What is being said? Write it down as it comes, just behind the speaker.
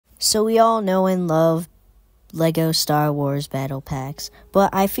So we all know and love LEGO Star Wars Battle Packs, but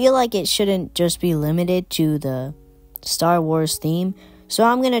I feel like it shouldn't just be limited to the Star Wars theme, so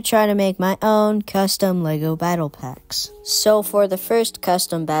I'm going to try to make my own custom LEGO Battle Packs. So for the first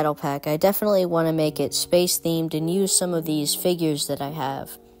custom Battle Pack, I definitely want to make it space themed and use some of these figures that I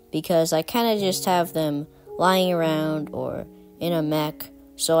have, because I kind of just have them lying around or in a mech,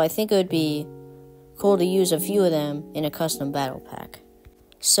 so I think it would be cool to use a few of them in a custom Battle Pack.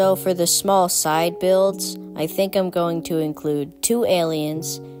 So for the small side builds, I think I'm going to include 2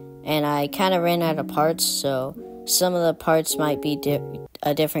 aliens, and I kind of ran out of parts, so some of the parts might be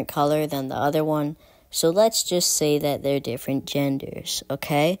a different color than the other one. So let's just say that they're different genders,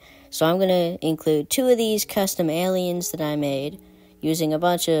 okay? So I'm going to include 2 of these custom aliens that I made using a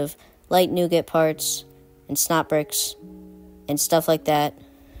bunch of light nougat parts and snot bricks and stuff like that.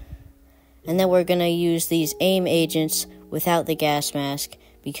 And then we're going to use these AIM agents without the gas mask,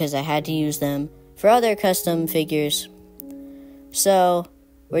 because I had to use them for other custom figures. So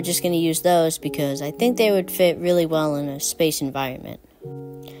we're just going to use those because I think they would fit really well in a space environment.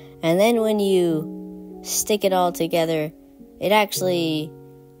 And then when you stick it all together, it actually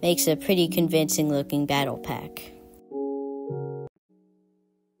makes a pretty convincing looking battle pack.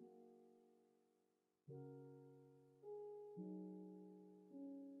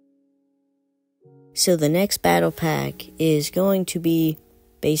 So the next battle pack is going to be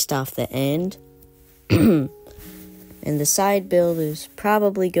based off the end. And the side build is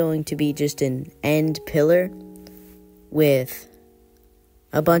probably going to be just an end pillar with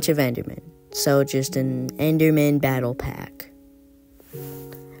a bunch of Endermen. So just an Enderman battle pack.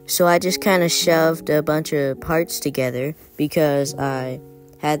 So I just kind of shoved a bunch of parts together because I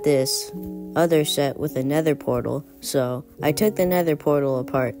had this other set with a nether portal. So I took the nether portal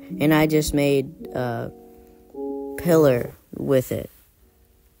apart and I just made a pillar with it.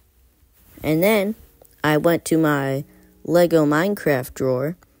 And then I went to my Lego Minecraft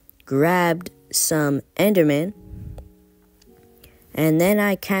drawer, grabbed some Endermen, and then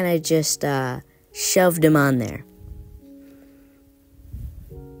I kind of just shoved them on there.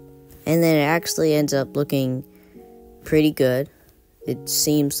 And then it actually ends up looking pretty good. It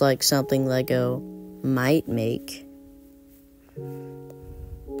seems like something Lego might make.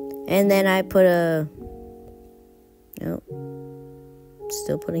 And then I put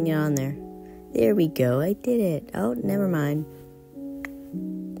still putting it on there. There we go, I did it. Oh, never mind.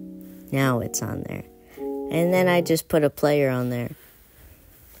 Now it's on there. And then I just put a player on there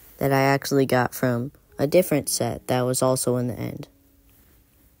that I actually got from a different set that was also in the end.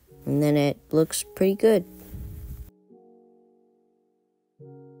 And then it looks pretty good.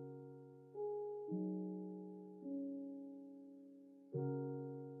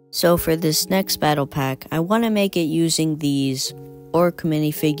 So for this next battle pack, I want to make it using these orc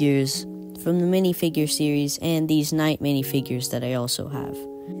minifigures from the minifigure series and these knight minifigures that I also have.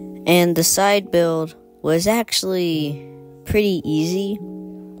 And the side build was actually pretty easy.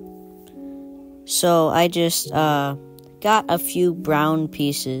 So I just got a few brown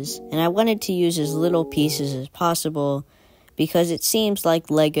pieces, and I wanted to use as little pieces as possible because it seems like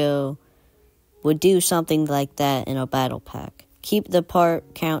Lego would do something like that in a battle pack. Keep the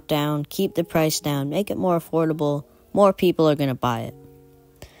part count down, keep the price down, make it more affordable, more people are going to buy it.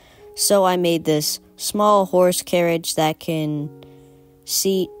 So I made this small horse carriage that can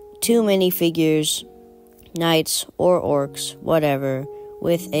seat 2 minifigures, knights or orcs, whatever,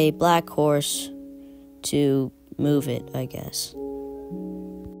 with a black horse to move it, I guess.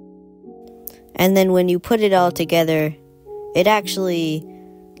 And then when you put it all together, it actually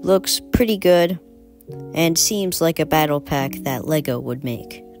looks pretty good and seems like a battle pack that Lego would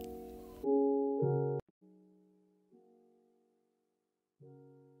make.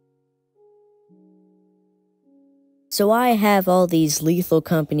 So I have all these Lethal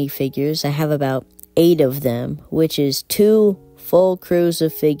Company figures. I have about 8 of them, which is 2 full crews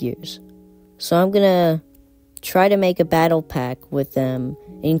of figures. So I'm gonna try to make a battle pack with them,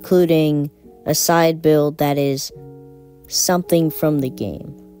 including a side build that is something from the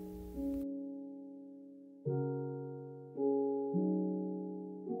game.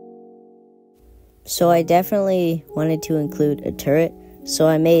 So I definitely wanted to include a turret, so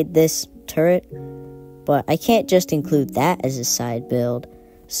I made this turret, but I can't just include that as a side build.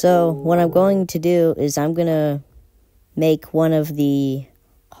 So what I'm going to do is I'm going to make one of the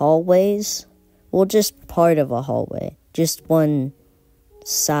hallways, well, just part of a hallway, just one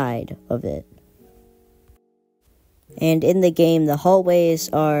side of it. And in the game, the hallways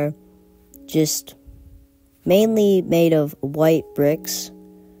are just mainly made of white bricks.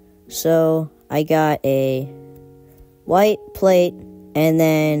 So I got a white plate And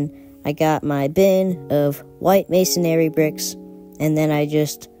then I got my bin of white masonry bricks, and then I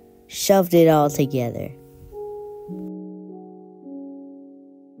just shoved it all together.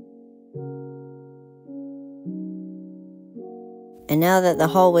 And now that the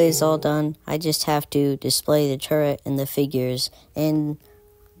hallway is all done, I just have to display the turret and the figures in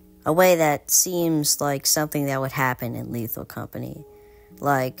a way that seems like something that would happen in Lethal Company.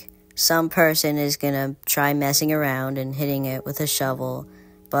 Like, some person is gonna try messing around and hitting it with a shovel,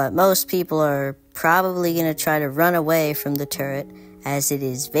 but most people are probably gonna try to run away from the turret, as it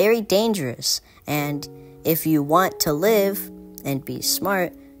is very dangerous, and if you want to live and be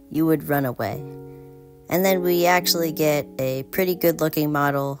smart, you would run away. And then we actually get a pretty good-looking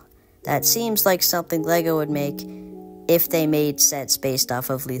model that seems like something LEGO would make if they made sets based off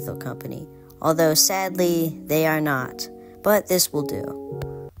of Lethal Company. Although, sadly, they are not. But this will do.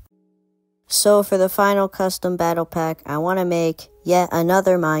 So for the final custom battle pack, I want to make yet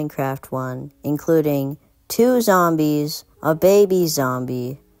another Minecraft one, including 2 zombies, a baby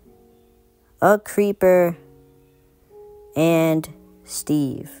zombie, a creeper, and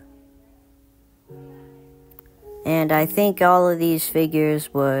Steve. And I think all of these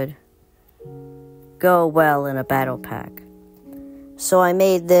figures would go well in a battle pack. So I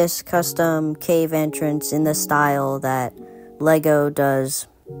made this custom cave entrance in the style that LEGO does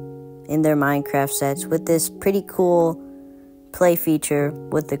in their Minecraft sets, with this pretty cool play feature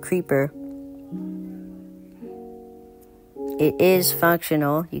with the creeper. It is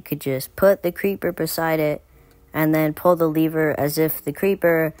functional. You could just put the creeper beside it and then pull the lever as if the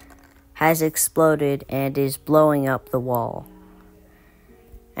creeper has exploded and is blowing up the wall.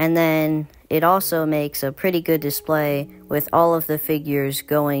 And then it also makes a pretty good display with all of the figures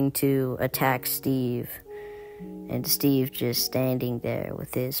going to attack Steve. And Steve just standing there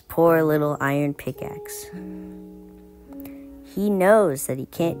with his poor little iron pickaxe. He knows that he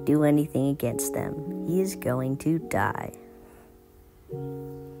can't do anything against them. He is going to die.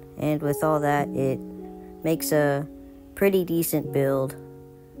 And with all that, it makes a pretty decent build.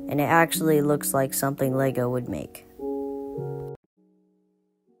 And it actually looks like something LEGO would make.